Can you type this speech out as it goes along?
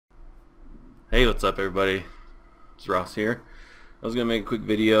Hey, what's up everybody? It's Ross here. I was going to make a quick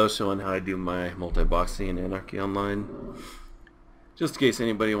video showing how I do my multi-boxing in Anarchy Online. Just in case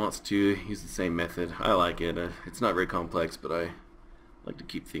anybody wants to use the same method. I like it. It's not very complex, but I like to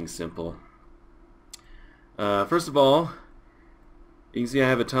keep things simple. First of all, you can see I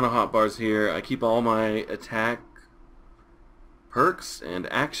have a ton of hotbars here. I keep all my attack perks and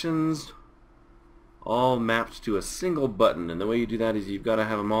actions all mapped to a single button, and the way you do that is you've got to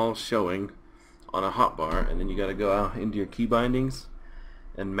have them all showing on a hotbar, and then you got to go out into your key bindings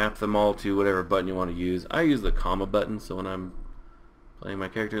and map them all to whatever button you want to use. I use the comma button, so when I'm playing my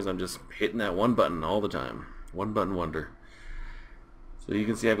characters I'm just hitting that one button all the time. One button wonder. So you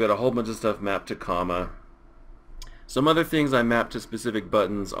can see I've got a whole bunch of stuff mapped to comma. Some other things I map to specific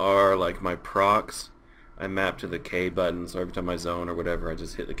buttons are like my procs. I map to the K button, so every time I zone or whatever I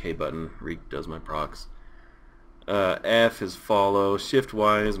just hit the K button. Reek does my procs. F is follow. Shift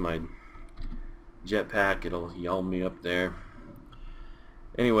Y is my jetpack. It'll yawl me up there.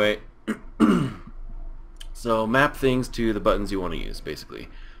 Anyway, so map things to the buttons you want to use basically.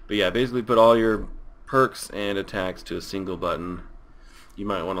 But yeah, basically put all your perks and attacks to a single button. You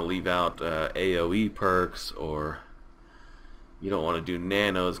might want to leave out AoE perks, or you don't want to do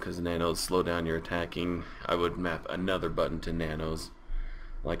nanos because nanos slow down your attacking. I would map another button to nanos.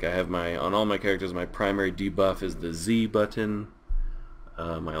 Like I have on all my characters, my primary debuff is the Z button.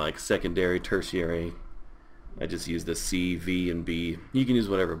 My like secondary, tertiary, I just use the C, V, and B. You can use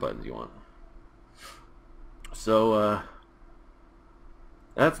whatever buttons you want. So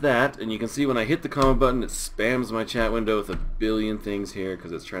that's that, and you can see when I hit the comment button it spams my chat window with a billion things here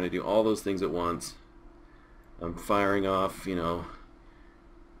because it's trying to do all those things at once. I'm firing off, you know,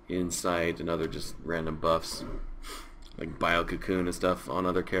 insight and other just random buffs like bio cocoon and stuff on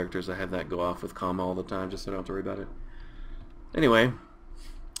other characters. I have that go off with comma all the time just so I don't have to worry about it. Anyway,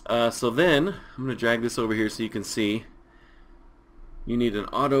 so then I'm going to drag this over here so you can see. You need an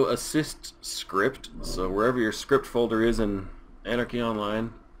auto assist script, so wherever your script folder is in Anarchy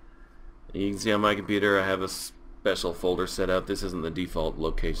Online, you can see on my computer I have a special folder set up. This isn't the default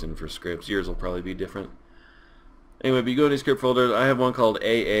location for scripts. Yours will probably be different. Anyway, but you go to your script folder. I have one called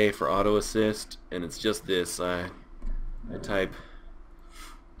AA for auto assist, and it's just this. I type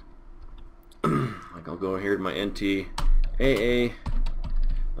like I'll go here to my NT AA.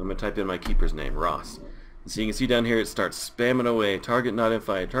 I'm going to type in my keeper's name, Ross. So you can see down here it starts spamming away, target not in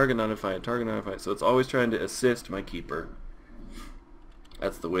fight, target not in fight, target not in fight. So it's always trying to assist my keeper.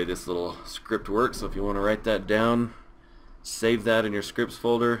 That's the way this little script works. So if you want to write that down, save that in your scripts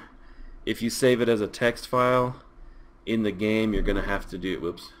folder. If you save it as a text file in the game, you're going to have to do,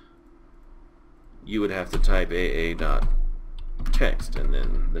 whoops, you would have to type aa.text and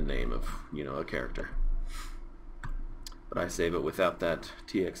then the name of, you know, a character. But I save it without that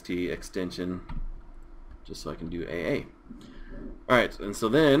txt extension just so I can do AA. Alright, and so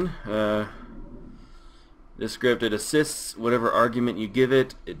then this script, it assists whatever argument you give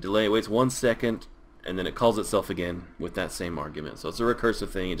it. It waits 1 second, and then it calls itself again with that same argument. So it's a recursive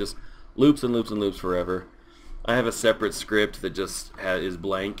thing. It just loops and loops and loops forever. I have a separate script that just is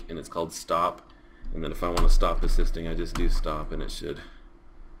blank, and it's called stop. And then if I want to stop assisting, I just do stop, and it should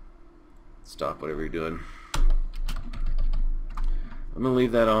stop whatever you're doing. I'm going to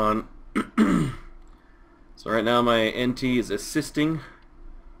leave that on. So right now my NT is assisting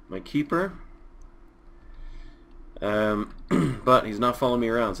my keeper. But he's not following me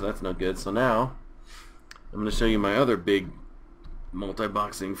around, so that's not good. So now I'm going to show you my other big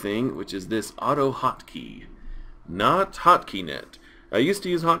multi-boxing thing, which is this Autohotkey. Not HotkeyNet. I used to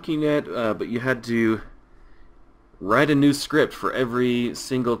use HotkeyNet, but you had to write a new script for every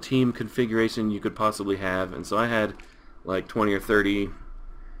single team configuration you could possibly have, and so I had like 20 or 30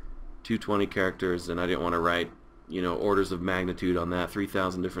 220 characters, and I didn't want to write, you know, orders of magnitude on that,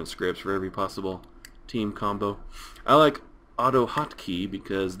 3,000 different scripts for every possible team combo. I like Autohotkey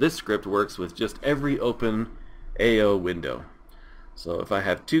because this script works with just every open AO window. So if I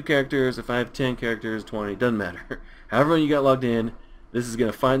have 2 characters, if I have 10 characters, 20, doesn't matter. However you got logged in, this is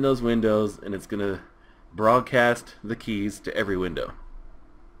going to find those windows and it's going to broadcast the keys to every window.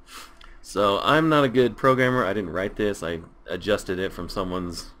 So I'm not a good programmer. I didn't write this. I adjusted it from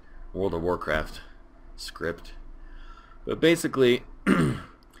someone's World of Warcraft script. But basically,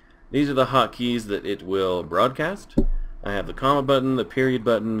 these are the hotkeys that it will broadcast. I have the comma button, the period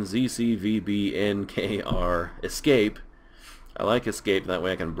button, ZC, VB, NKR, escape. I like escape, that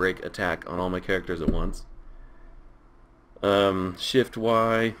way I can break attack on all my characters at once. Shift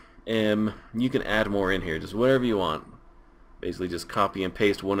Y, M. You can add more in here, just whatever you want. Basically just copy and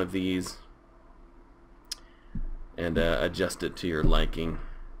paste one of these and adjust it to your liking.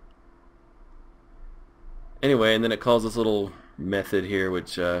 Anyway, and then it calls this little method here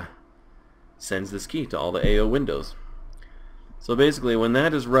which sends this key to all the AO windows. So basically when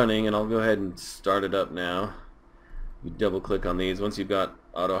that is running, and I'll go ahead and start it up now, you double click on these once you've got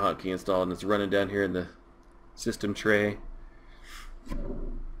Autohotkey installed and it's running down here in the system tray.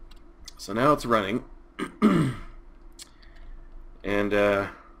 So now it's running. And I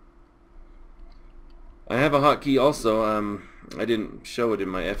have a hotkey also. I didn't show it in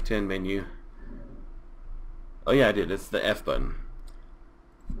my F10 menu. Oh yeah, I did. It's the F button.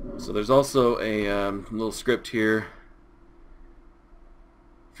 So there's also a little script here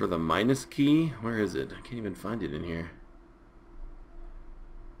for the minus key. Where is it? I can't even find it in here.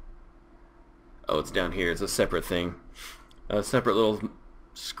 Oh, it's down here. It's a separate thing. A separate little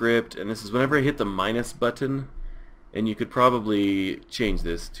script, and this is whenever I hit the minus button, and you could probably change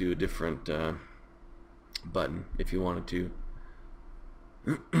this to a different button if you wanted to.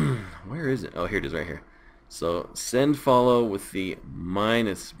 Where is it? Oh, here it is right here. So send follow with the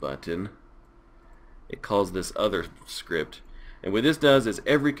minus button. It calls this other script. And what this does is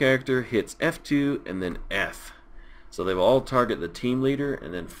every character hits F2 and then F. So they will all target the team leader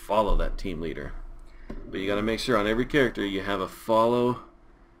and then follow that team leader. But you got to make sure on every character you have a follow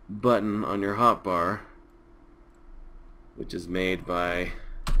button on your hotbar, which is made by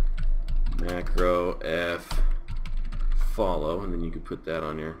macro F follow, and then you can put that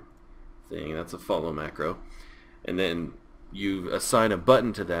on your thing. That's a follow macro. And then you assign a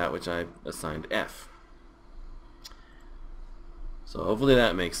button to that, which I assigned F. So hopefully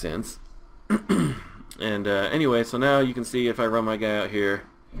that makes sense. And anyway, so now you can see if I run my guy out here,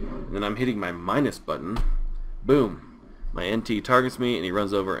 and then I'm hitting my minus button, boom, my NT targets me and he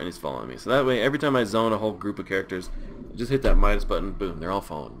runs over and he's following me. So that way, every time I zone a whole group of characters, I just hit that minus button, boom, they're all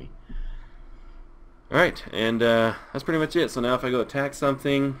following me. Alright, and that's pretty much it. So now if I go attack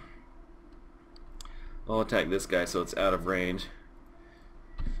something, I'll attack this guy so it's out of range.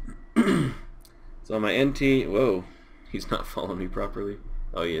 So my NT, whoa, he's not following me properly.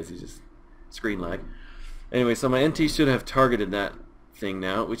 Oh he is, he's just screen lag. Anyway, so my NT should have targeted that thing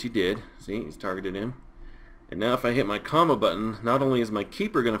now, which he did. See, he's targeted him. And now if I hit my comma button, not only is my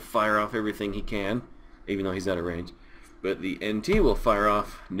keeper going to fire off everything he can, even though he's out of range, but the NT will fire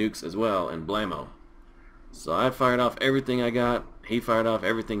off nukes as well, and blammo. So I fired off everything I got, he fired off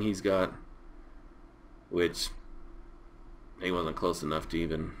everything he's got, which he wasn't close enough to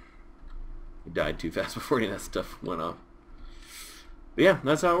even, he died too fast before any of that stuff went off. But yeah,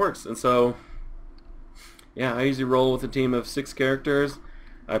 that's how it works. And so, yeah, I usually roll with a team of 6 characters.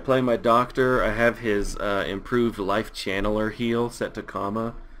 I play my doctor. I have his improved life channeler heal set to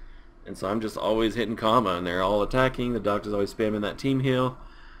comma. And so I'm just always hitting comma, and they're all attacking. The doctor's always spamming that team heal.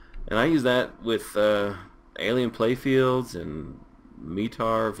 And I use that with alien playfields and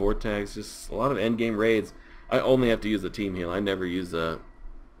Metar, Vortex, just a lot of endgame raids. I only have to use the team heal. I never use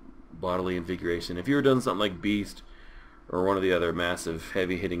bodily invigoration. If you were doing something like Beast or one of the other massive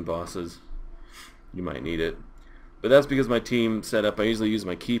heavy hitting bosses, you might need it. But that's because my team setup, I usually use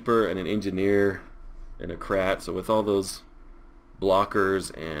my keeper and an engineer and a krat. So with all those blockers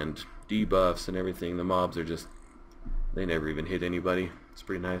and debuffs and everything, the mobs are just, they never even hit anybody. It's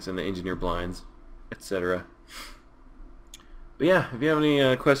pretty nice. And the engineer blinds, etc. But yeah, if you have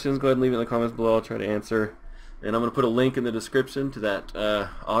any questions, go ahead and leave it in the comments below. I'll try to answer. And I'm going to put a link in the description to that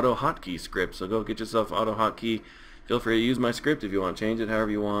Autohotkey script. So go get yourself Autohotkey. Feel free to use my script if you want. Change it however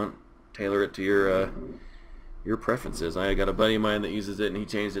you want. Tailor it to your preferences. I got a buddy of mine that uses it, and he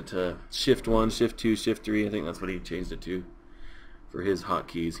changed it to Shift 1, Shift 2, Shift 3. I think that's what he changed it to for his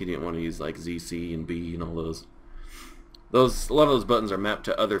hotkeys. He didn't want to use like ZC and B and all those. A lot of those buttons are mapped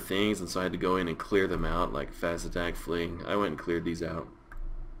to other things, and so I had to go in and clear them out, like fast attack, fling. I went and cleared these out.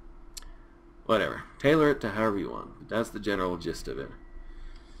 Whatever. Tailor it to however you want. But that's the general gist of it.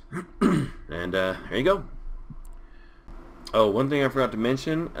 And there you go. Oh, one thing I forgot to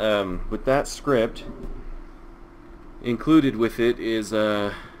mention, with that script, included with it is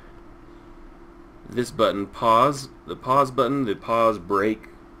this button, pause. The pause button, the pause break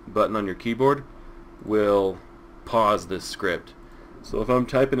button on your keyboard will pause this script. So if I'm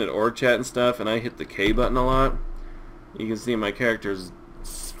typing at org chat and stuff and I hit the K button a lot, you can see my character's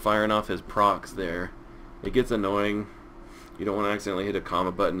firing off his procs there. It gets annoying. You don't want to accidentally hit a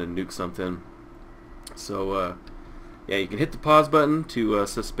comma button and nuke something. So yeah, you can hit the pause button to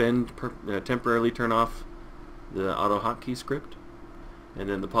suspend, temporarily turn off the Autohotkey script, and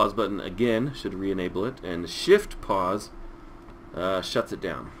then the pause button again should re-enable it, and Shift pause shuts it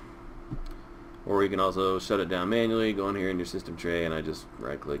down. Or you can also shut it down manually. Go in here in your system tray, and I just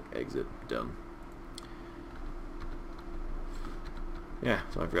right-click, exit, done. Yeah,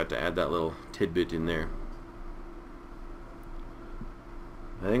 so I forgot to add that little tidbit in there.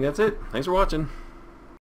 I think that's it. Thanks for watching.